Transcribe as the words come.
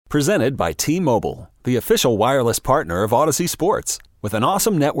Presented by T-Mobile, the official wireless partner of Odyssey Sports. With an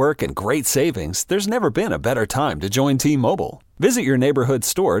awesome network and great savings, there's never been a better time to join T-Mobile. Visit your neighborhood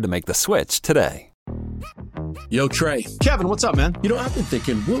store to make the switch today. Yo, Trey. Kevin, what's up, man? You know, I've been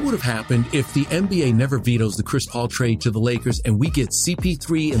thinking, what would have happened if the NBA never vetoes the Chris Paul trade to the Lakers and we get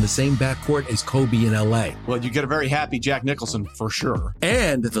CP3 in the same backcourt as Kobe in LA? Well, you get a very happy Jack Nicholson, for sure.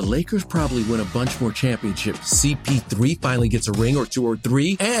 And the Lakers probably win a bunch more championships. CP3 finally gets a ring or two or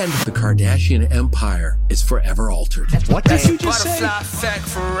three, and the Kardashian empire is forever altered. What did you just say?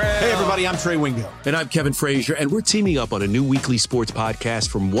 Hey, everybody, I'm Trey Wingo. And I'm Kevin Frazier, and we're teaming up on a new weekly sports podcast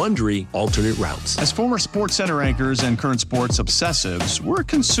from Wondery, Alternate Routes. As former Sports Center anchors and current sports obsessives, we're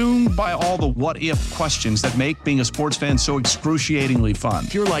consumed by all the what-if questions that make being a sports fan so excruciatingly fun.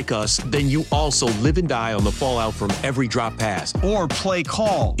 If you're like us, then you also live and die on the fallout from every drop pass. Or play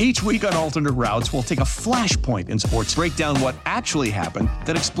call. Each week on Alternate Routes, we'll take a flashpoint in sports, break down what actually happened,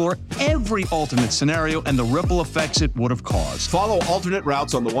 then explore every alternate scenario and the ripple effects it would have caused. Follow Alternate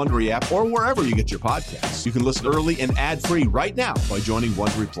Routes on the Wondery app or wherever you get your podcasts. You can listen early and ad-free right now by joining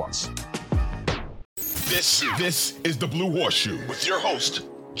Wondery Plus. This is the Blue Horseshoe with your host,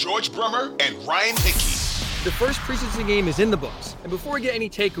 George Brummer and Ryan Hickey. The first preseason game is in the books. And before we get any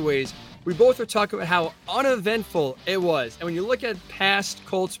takeaways, we both are talking about how uneventful it was. And when you look at past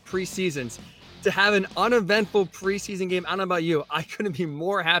Colts preseasons, to have an uneventful preseason game, I don't know about you, I couldn't be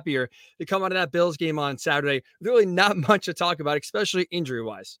more happier to come out of that Bills game on Saturday. Really not much to talk about, especially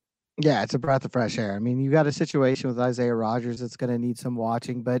injury-wise. Yeah, it's a breath of fresh air. I mean, you got a situation with Isaiah Rodgers that's going to need some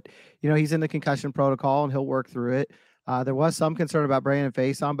watching, but, you know, he's in the concussion protocol and he'll work through it. There was some concern about Brandon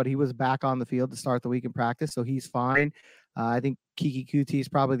Faison, but he was back on the field to start the week in practice, so he's fine. I think Kiki Kuti is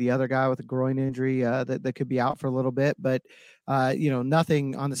probably the other guy with a groin injury that could be out for a little bit, but, you know,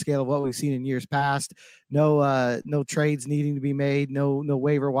 nothing on the scale of what we've seen in years past. No trades needing to be made, no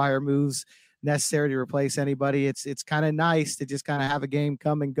waiver wire moves necessary to replace anybody. It's kind of nice to just kind of have a game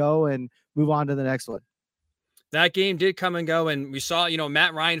come and go and move on to the next one. That game did come and go, and we saw, you know,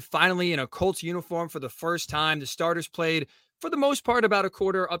 Matt Ryan finally in a Colts uniform for the first time. The starters played, for the most part, about a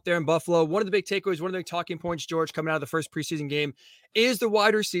quarter up there in Buffalo. One of the big takeaways, one of the big talking points, George, coming out of the first preseason game is the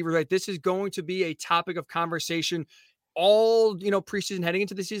wide receiver, right? This is going to be a topic of conversation all, you know, preseason heading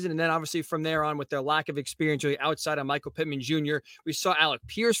into the season. And then obviously from there on with their lack of experience really outside of Michael Pittman Jr., we saw Alec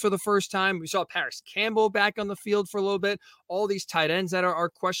Pierce for the first time. We saw Paris Campbell back on the field for a little bit. All these tight ends that are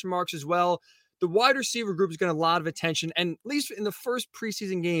question marks as well. The wide receiver group is getting a lot of attention, and at least in the first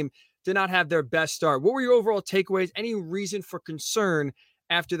preseason game, did not have their best start. What were your overall takeaways? Any reason for concern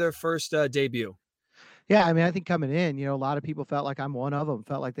after their first debut? Yeah, I mean, I think coming in, you know, a lot of people felt like I'm one of them,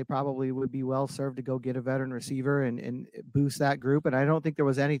 felt like they probably would be well served to go get a veteran receiver and boost that group. And I don't think there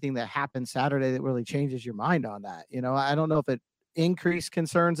was anything that happened Saturday that really changes your mind on that. You know, I don't know if it increased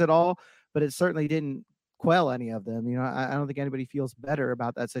concerns at all, but it certainly didn't quell any of them. You know, I don't think anybody feels better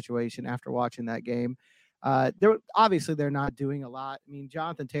about that situation after watching that game. Obviously they're not doing a lot. I mean,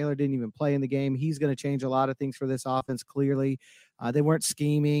 Jonathan Taylor didn't even play in the game. He's going to change a lot of things for this offense. Clearly, they weren't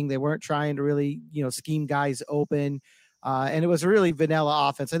scheming. They weren't trying to really, you know, scheme guys open. And it was a really vanilla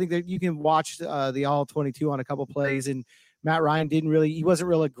offense. I think that you can watch the all 22 on a couple plays, and Matt Ryan he wasn't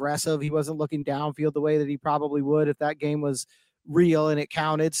real aggressive. He wasn't looking downfield the way that he probably would if that game was real and it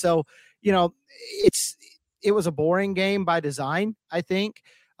counted. So, you know, it was a boring game by design, I think.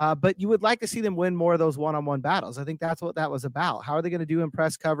 But you would like to see them win more of those one-on-one battles. I think that's what that was about. How are they going to do in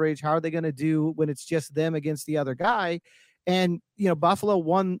press coverage? How are they going to do when it's just them against the other guy? And, you know, Buffalo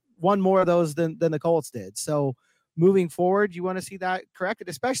won more of those than the Colts did. So moving forward, you want to see that corrected,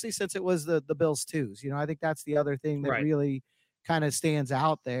 especially since it was the Bills twos. You know, I think that's the other thing that really kind of stands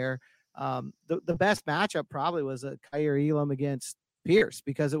out there. The best matchup probably was a Kaiir Elam against Pierce,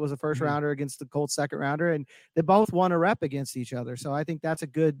 because it was a first rounder against the Colts second rounder, and they both won a rep against each other. So I think that's a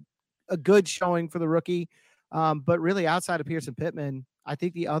good showing for the rookie. But really outside of Pierce and Pittman, I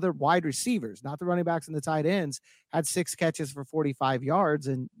think the other wide receivers, not the running backs and the tight ends, had 6 catches for 45 yards.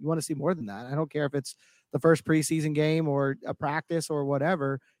 And you want to see more than that. I don't care if it's the first preseason game or a practice or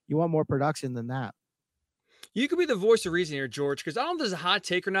whatever. You want more production than that. You could be the voice of reason here, George, because I don't know if this is a hot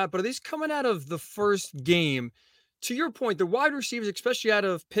take or not, but at least coming out of the first game, to your point, the wide receivers, especially out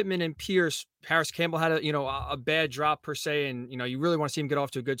of Pittman and Pierce, Paris Campbell had a bad drop per se. And, you know, you really want to see him get off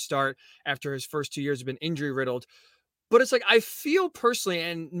to a good start after his first 2 years have been injury riddled. But it's like, I feel personally,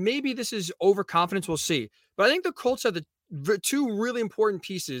 and maybe this is overconfidence, we'll see, but I think the Colts have the 2 really important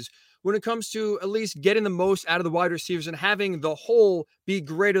pieces when it comes to at least getting the most out of the wide receivers and having the whole be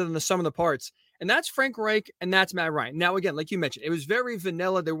greater than the sum of the parts. And that's Frank Reich and that's Matt Ryan. Now, again, like you mentioned, it was very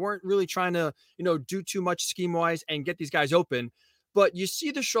vanilla. They weren't really trying to, do too much scheme-wise and get these guys open. but you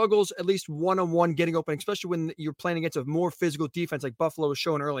see the struggles, at least one-on-one getting open, especially when you're playing against a more physical defense like Buffalo was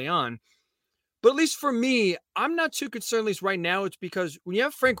showing early on. But at least for me, I'm not too concerned, at least right now. It's because when you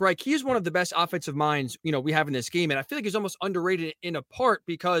have Frank Reich, he is one of the best offensive minds, we have in this game. And I feel like he's almost underrated in a part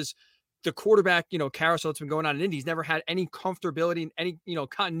because the quarterback, carousel that's been going on in Indy, he's never had any comfortability and any,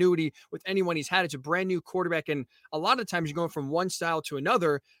 continuity with anyone he's had. It's a brand new quarterback. And a lot of times you're going from one style to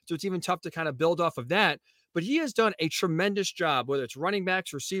another. So it's even tough to kind of build off of that. But he has done a tremendous job, whether it's running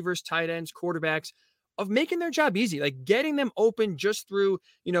backs, receivers, tight ends, quarterbacks, of making their job easy, like getting them open just through,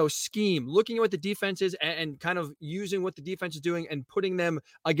 scheme, looking at what the defense is and kind of using what the defense is doing and putting them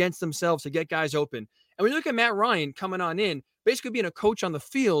against themselves to get guys open. And when you look at Matt Ryan coming on in, basically being a coach on the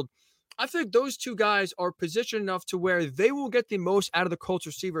field, I think those two guys are positioned enough to where they will get the most out of the Colts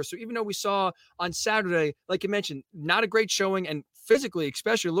receivers. So even though we saw on Saturday, like you mentioned, not a great showing and physically,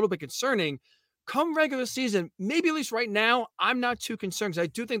 especially a little bit concerning, come regular season, maybe at least right now, I'm not too concerned because I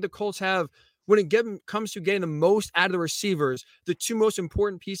do think the Colts have, when it comes to getting the most out of the receivers, the two most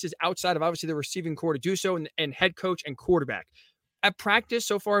important pieces outside of obviously the receiving core to do so and head coach and quarterback. At practice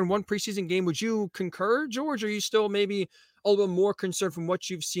so far in one preseason game, would you concur, George? Or are you still maybe a little bit more concerned from what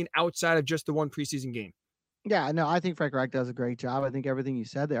you've seen outside of just the one preseason game? Yeah, no, I think Frank Reich does a great job. I think everything you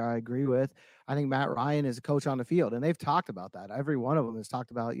said there, I agree with. I think Matt Ryan is a coach on the field, and they've talked about that. Every one of them has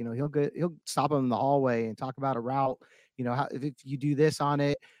talked about, he'll stop them in the hallway and talk about a route. How if you do this on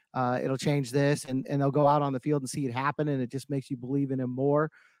it, it'll change this, and they'll go out on the field and see it happen, and it just makes you believe in him more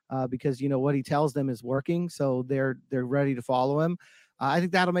because what he tells them is working, so they're ready to follow him. I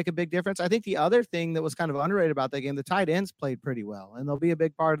think that'll make a big difference. I think the other thing that was kind of underrated about that game, the tight ends played pretty well, and they'll be a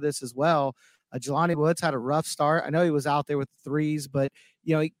big part of this as well. Jelani Woods had a rough start. I know he was out there with the threes, but,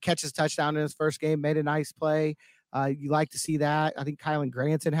 he catches a touchdown in his first game, made a nice play. You like to see that. I think Kylan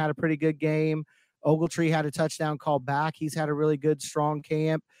Granson had a pretty good game. Ogletree had a touchdown called back. He's had a really good, strong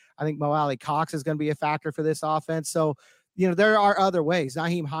camp. I think Mo Alley Cox is going to be a factor for this offense. So, there are other ways.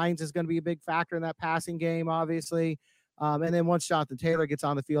 Nyheim Hines is going to be a big factor in that passing game, obviously. And then once Jonathan Taylor gets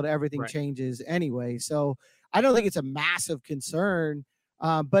on the field, everything changes anyway. So I don't think it's a massive concern,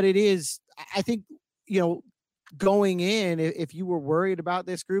 but it is, I think, going in, if you were worried about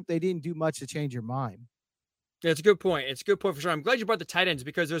this group, they didn't do much to change your mind. Yeah, it's a good point. It's a good point for sure. I'm glad you brought the tight ends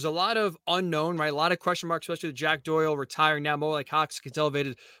because there's a lot of unknown, right? A lot of question marks, especially with Jack Doyle retiring now. Mo Alley Cox gets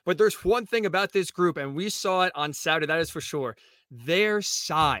elevated. But there's one thing about this group, and we saw it on Saturday, that is for sure. Their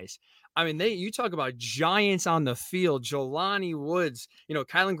size. I mean, you talk about giants on the field. Jelani Woods,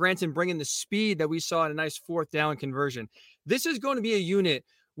 Kylan Granson bringing the speed that we saw in a nice fourth down conversion. This is going to be a unit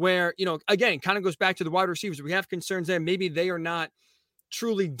where, again, kind of goes back to the wide receivers. We have concerns there. Maybe they are not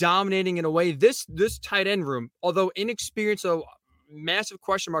truly dominating in a way. This tight end room, although inexperienced, so massive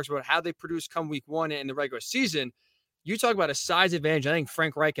question marks about how they produce come week one in the regular season. You talk about a size advantage. I think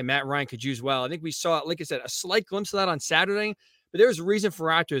Frank Reich and Matt Ryan could use well. I think we saw, like I said, a slight glimpse of that on Saturday. But there's a reason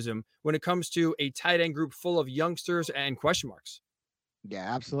for optimism when it comes to a tight end group full of youngsters and question marks.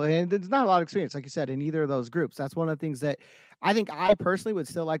 Yeah, absolutely. And there's not a lot of experience, like you said, in either of those groups. That's one of the things that I think I personally would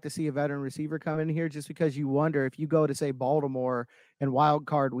still like to see a veteran receiver come in here, just because you wonder if you go to, say, Baltimore and wild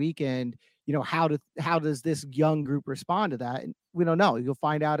card weekend, how does this young group respond to that? And we don't know. You'll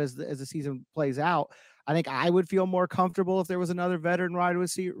find out as the season plays out. I think I would feel more comfortable if there was another veteran wide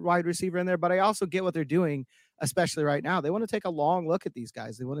receiver in there, but I also get what they're doing, especially right now. They want to take a long look at these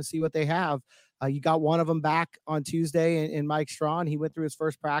guys. They want to see what they have. You got one of them back on Tuesday in Mike Strawn. He went through his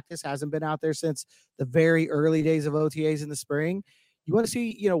first practice, hasn't been out there since the very early days of OTAs in the spring. You want to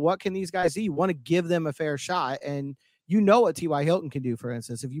see, what can these guys do? You want to give them a fair shot. And what T.Y. Hilton can do, for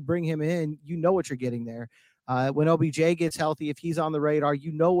instance. If you bring him in, what you're getting there. When OBJ gets healthy, if he's on the radar,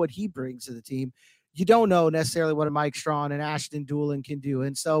 what he brings to the team. You don't know necessarily what a Mike Strawn and Ashton Doolin can do.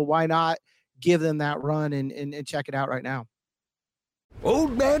 And so why not give them that run and check it out right now?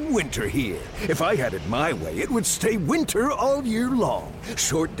 Old Man Winter here. If I had it my way, it would stay winter all year long.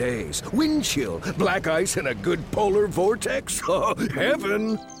 Short days, wind chill, black ice, and a good polar vortex. Oh,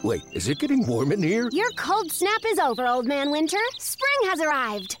 heaven! Wait, is it getting warm in here? Your cold snap is over, Old Man Winter. Spring has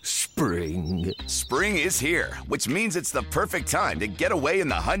arrived. Spring. Spring is here, which means it's the perfect time to get away in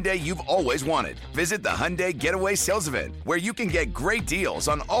the Hyundai you've always wanted. Visit the Hyundai Getaway Sales Event, where you can get great deals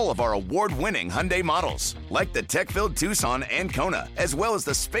on all of our award-winning Hyundai models, like the tech-filled Tucson and Kona, as well as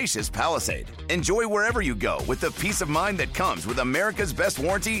the spacious Palisade. Enjoy wherever you go with the peace of mind that comes with America's best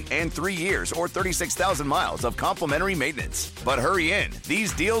warranty and 3 years or 36,000 miles of complimentary maintenance. But hurry in,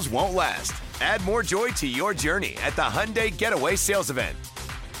 these deals won't last. Add more joy to your journey at the Hyundai Getaway Sales Event.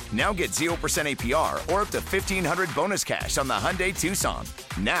 Now get 0% APR or up to $1,500 bonus cash on the Hyundai Tucson.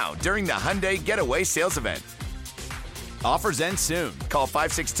 Now, during the Hyundai Getaway Sales Event. Offers end soon. Call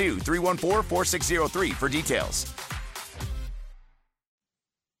 562-314-4603 for details.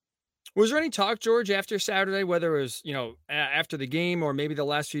 Was there any talk, George, after Saturday, whether it was, after the game or maybe the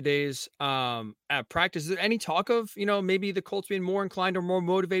last few days at practice? Is there any talk of, maybe the Colts being more inclined or more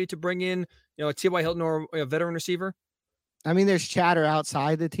motivated to bring in, a T.Y. Hilton or a veteran receiver? I mean, there's chatter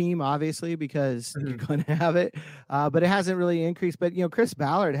outside the team, obviously, because you're going to have it, but it hasn't really increased. But, Chris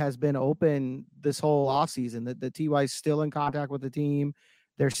Ballard has been open this whole offseason. The T.Y. is still in contact with the team.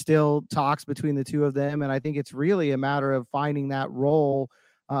 There's still talks between the two of them, and I think it's really a matter of finding that role,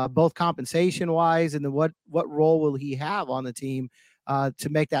 both compensation-wise and then what role will he have on the team to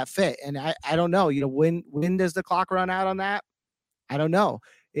make that fit. And I don't know, when does the clock run out on that? I don't know.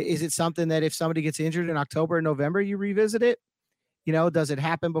 Is it something that if somebody gets injured in October and November, you revisit it? Does it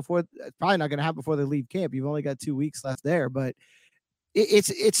happen before? It's probably not going to happen before they leave camp. You've only got 2 weeks left there, but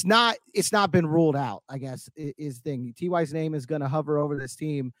it's not been ruled out, I guess, is the thing. T.Y.'s name is going to hover over this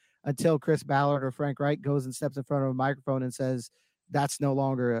team until Chris Ballard or Frank Reich goes and steps in front of a microphone and says that's no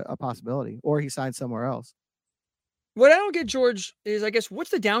longer a possibility, or he signs somewhere else. What I don't get, George, is I guess what's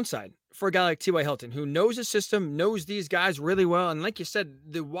the downside for a guy like T.Y. Hilton, who knows the system, knows these guys really well, and like you said,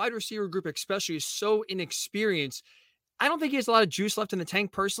 the wide receiver group especially is so inexperienced. I don't think he has a lot of juice left in the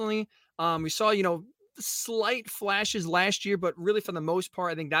tank personally. We saw, slight flashes last year, but really for the most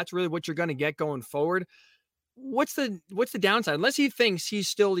part, I think that's really what you're going to get going forward. What's the downside? Unless he thinks he's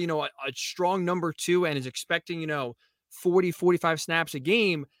still, a strong number 2 and is expecting, 40, 45 snaps a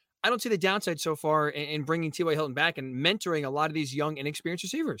game, I don't see the downside so far in bringing T.Y. Hilton back and mentoring a lot of these young, inexperienced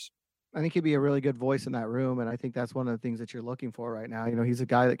receivers. I think he'd be a really good voice in that room, and I think that's one of the things that you're looking for right now. He's a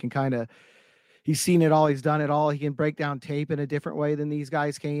guy that can he's seen it all, he's done it all. He can break down tape in a different way than these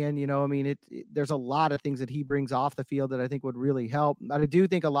guys can. There's a lot of things that he brings off the field that I think would really help. I do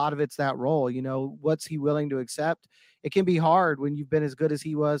think a lot of it's that role. What's he willing to accept? It can be hard when you've been as good as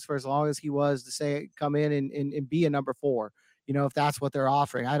he was for as long as he was to say, come in and be a number 4. If that's what they're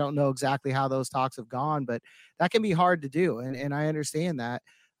offering. I don't know exactly how those talks have gone, but that can be hard to do. And I understand that.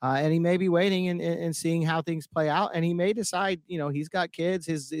 And he may be waiting and seeing how things play out. And he may decide, he's got kids.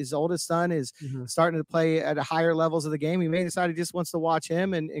 His oldest son is starting to play at higher levels of the game. He may decide he just wants to watch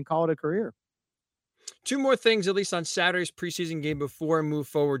him and call it a career. 2 more things, at least on Saturday's preseason game before we move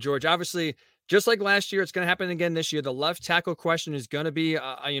forward, George. Obviously, just like last year, it's going to happen again this year. The left tackle question is going to be,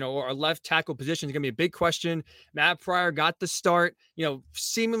 or a left tackle position is going to be a big question. Matt Pryor got the start,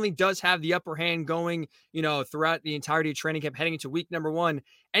 seemingly does have the upper hand going, throughout the entirety of training camp heading into week number 1.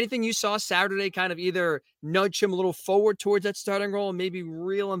 Anything you saw Saturday kind of either nudge him a little forward towards that starting role, and maybe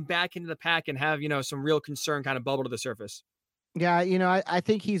reel him back into the pack and have, some real concern kind of bubble to the surface? Yeah, I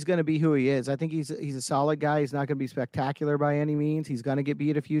think he's going to be who he is. I think he's a solid guy. He's not going to be spectacular by any means. He's going to get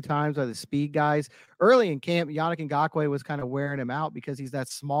beat a few times by the speed guys. Early in camp, Yannick Ngakoue was kind of wearing him out because he's that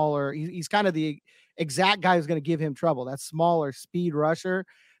smaller. He's kind of the exact guy who's going to give him trouble, that smaller speed rusher.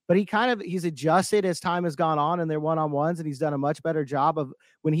 But he's adjusted as time has gone on in their one-on-ones, and he's done a much better job of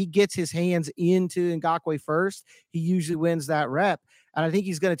when he gets his hands into Ngakoue first, he usually wins that rep. And I think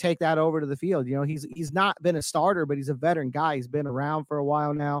he's going to take that over to the field. He's not been a starter, but he's a veteran guy. He's been around for a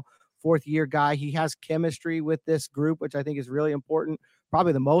while now, 4th-year guy. He has chemistry with this group, which I think is really important.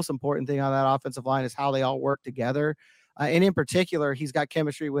 Probably the most important thing on that offensive line is how they all work together. And in particular, he's got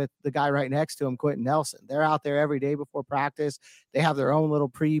chemistry with the guy right next to him, Quentin Nelson. They're out there every day before practice. They have their own little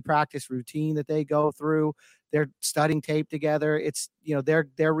pre-practice routine that they go through. They're studying tape together. It's,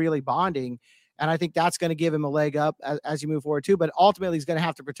 they're really bonding. And I think that's going to give him a leg up as you move forward too. But ultimately, he's going to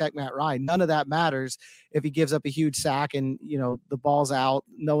have to protect Matt Ryan. None of that matters if he gives up a huge sack and, the ball's out.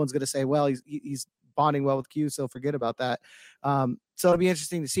 No one's going to say, well, he's bonding well with Q, so forget about that. So it'll be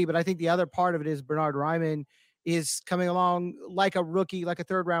interesting to see. But I think the other part of it is Bernhard Raimann is coming along like a rookie, like a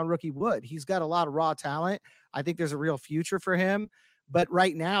 3rd-round rookie would. He's got a lot of raw talent. I think there's a real future for him. But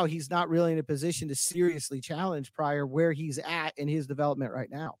right now, he's not really in a position to seriously challenge Pryor where he's at in his development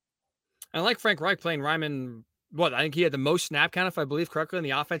right now. I like Frank Reich playing Raimann. I think he had the most snap count, if I believe correctly, in the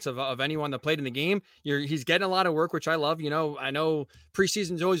offense of anyone that played in the game. He's getting a lot of work, which I love. I know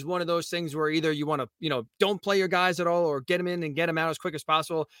preseason is always one of those things where either you want to, don't play your guys at all or get them in and get them out as quick as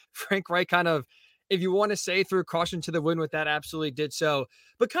possible. Frank Reich kind of, if you want to say, threw caution to the wind with that, absolutely did so.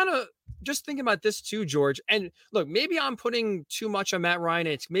 But kind of just thinking about this too, George, and look, maybe I'm putting too much on Matt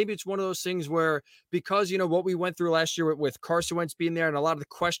Ryan. Maybe it's one of those things where because, what we went through last year with Carson Wentz being there and a lot of the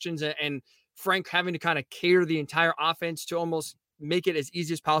questions and Frank having to kind of cater the entire offense to almost make it as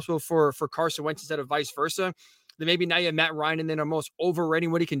easy as possible for Carson Wentz instead of vice versa, Then maybe now you have Matt Ryan and then almost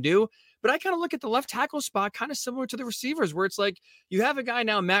overrating what he can do. But I kind of look at the left tackle spot kind of similar to the receivers, where it's like you have a guy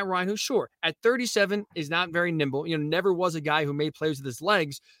now, Matt Ryan, who sure at 37 is not very nimble. Never was a guy who made plays with his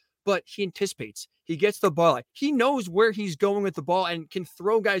legs, but he anticipates. He gets the ball. He knows where he's going with the ball and can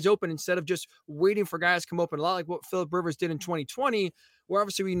throw guys open instead of just waiting for guys to come open. A lot like what Phillip Rivers did in 2020, where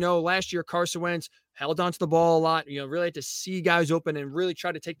obviously we know last year Carson Wentz held onto the ball a lot. Really had to see guys open and really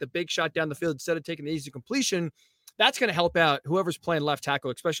try to take the big shot down the field instead of taking the easy completion. That's going to help out whoever's playing left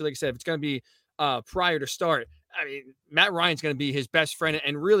tackle, especially like I said, if it's going to be prior to start. I mean, Matt Ryan's going to be his best friend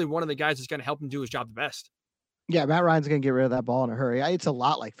and really one of the guys that's going to help him do his job the best. Yeah, Matt Ryan's going to get rid of that ball in a hurry. It's a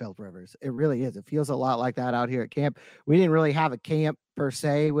lot like Phillip Rivers. It really is. It feels a lot like that out here at camp. We didn't really have a camp per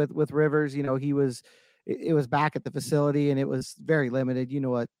se with Rivers. It was back at the facility and it was very limited. You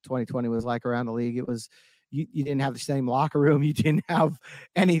know what 2020 was like around the league. It was, you didn't have the same locker room. You didn't have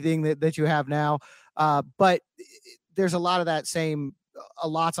anything that you have now. But there's a lot of that same, a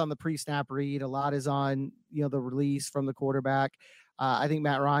lot's on the pre-snap read. A lot is on, the release from the quarterback. I think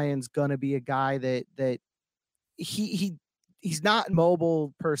Matt Ryan's going to be a guy that he's not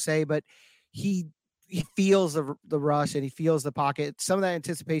mobile per se, but he feels the rush and he feels the pocket. Some of that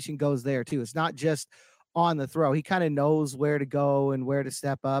anticipation goes there too. It's not just on the throw. He kind of knows where to go and where to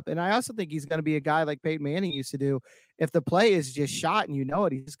step up. And I also think he's going to be a guy like Peyton Manning used to do. If the play is just shot and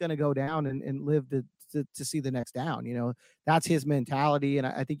he's just going to go down and live to see the next down. That's his mentality. And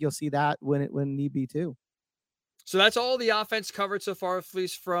I think you'll see that when need be too. So that's all the offense covered so far, at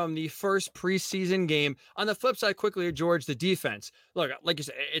least from the first preseason game. On the flip side, quickly, George, the defense. Look, like you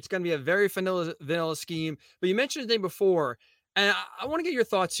said, it's going to be a very vanilla scheme. But you mentioned his name before, and I want to get your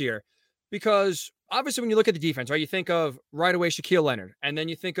thoughts here. Because obviously when you look at the defense, right, you think of right away Shaquille Leonard, and then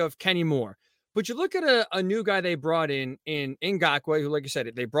you think of Kenny Moore. But you look at a new guy they brought in Ngakoue, who, like you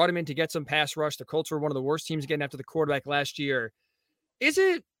said, they brought him in to get some pass rush. The Colts were one of the worst teams getting after the quarterback last year. Is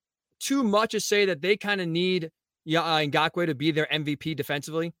it too much to say that they kind of need Ngakoue to be their MVP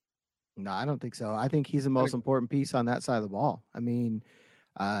defensively? No, I don't think so. I think he's the most important piece on that side of the ball. I mean,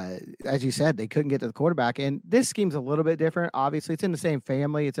 as you said, they couldn't get to the quarterback, and this scheme's a little bit different. Obviously, it's in the same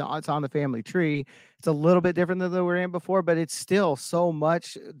family. It's on the family tree. It's a little bit different than they were in before, but it's still so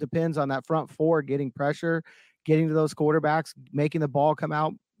much depends on that front four getting pressure, getting to those quarterbacks, making the ball come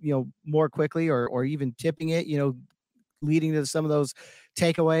out, more quickly, or even tipping it, leading to some of those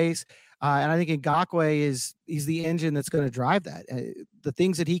takeaways. And I think Ngakoue he's the engine that's going to drive that. The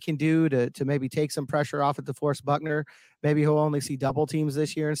things that he can do to maybe take some pressure off at DeForest Buckner. Maybe he'll only see double teams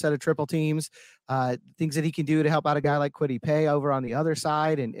this year instead of triple teams. Things that he can do to help out a guy like Kwity Paye over on the other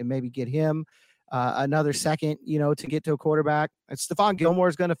side and maybe get him another second, to get to a quarterback. And Stephon Gilmore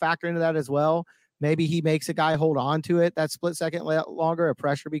is going to factor into that as well. Maybe he makes a guy hold on to it that split second longer. A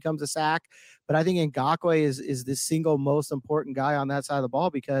pressure becomes a sack. But I think Ngakoue is the single most important guy on that side of the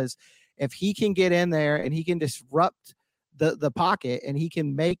ball, because if he can get in there and he can disrupt the pocket and he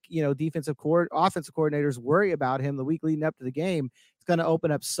can make, offensive coordinators worry about him the week leading up to the game, it's going to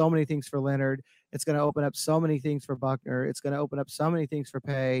open up so many things for Leonard. It's going to open up so many things for Buckner. It's going to open up so many things for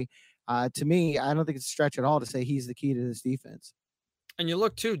Paye. To me, I don't think it's a stretch at all to say he's the key to this defense. And you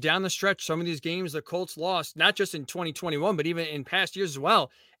look, too, down the stretch, some of these games the Colts lost, not just in 2021, but even in past years as well.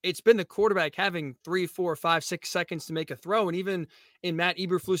 It's been the quarterback having 3, 4, 5, 6 seconds to make a throw. And even in Matt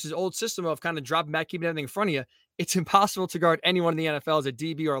Eberflus's old system of kind of dropping back, keeping everything in front of you, it's impossible to guard anyone in the NFL as a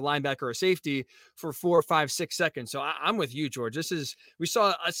DB or a linebacker or a safety for 4, 5, 6 seconds. So I'm with you, George. We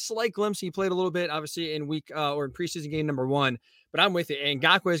saw a slight glimpse. He played a little bit, obviously, in preseason game number 1. But I'm with you. And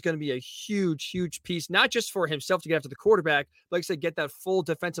Ngakoue is going to be a huge, huge piece, not just for himself to get after the quarterback, but like I said, get that full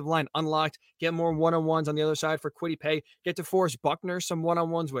defensive line unlocked, get more one-on-ones on the other side for Kwity Paye, get to force Buckner some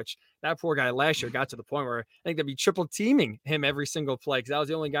one-on-ones, which that poor guy last year got to the point where I think they'd be triple teaming him every single play, because that was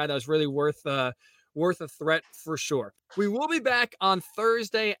the only guy that was really worth a threat for sure. We will be back on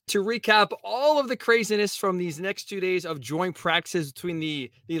Thursday to recap all of the craziness from these next 2 days of joint practices between the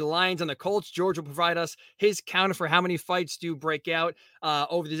Lions and the Colts. George will provide us his counter for how many fights do break out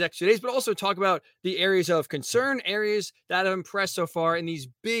over these next 2 days, but also talk about the areas of concern, areas that have impressed so far in these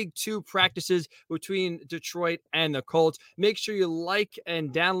big 2 practices between Detroit and the Colts. Make sure you like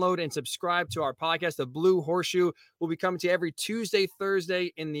and download and subscribe to our podcast. The Blue Horseshoe will be coming to you every Tuesday,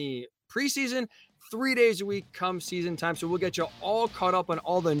 Thursday in the preseason, 3 days a week come season time. So we'll get you all caught up on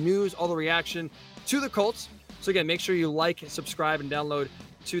all the news, all the reaction to the Colts. So again, make sure you like, subscribe, and download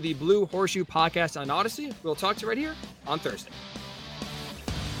to the Blue Horseshoe podcast on Odyssey. We'll talk to you right here on Thursday.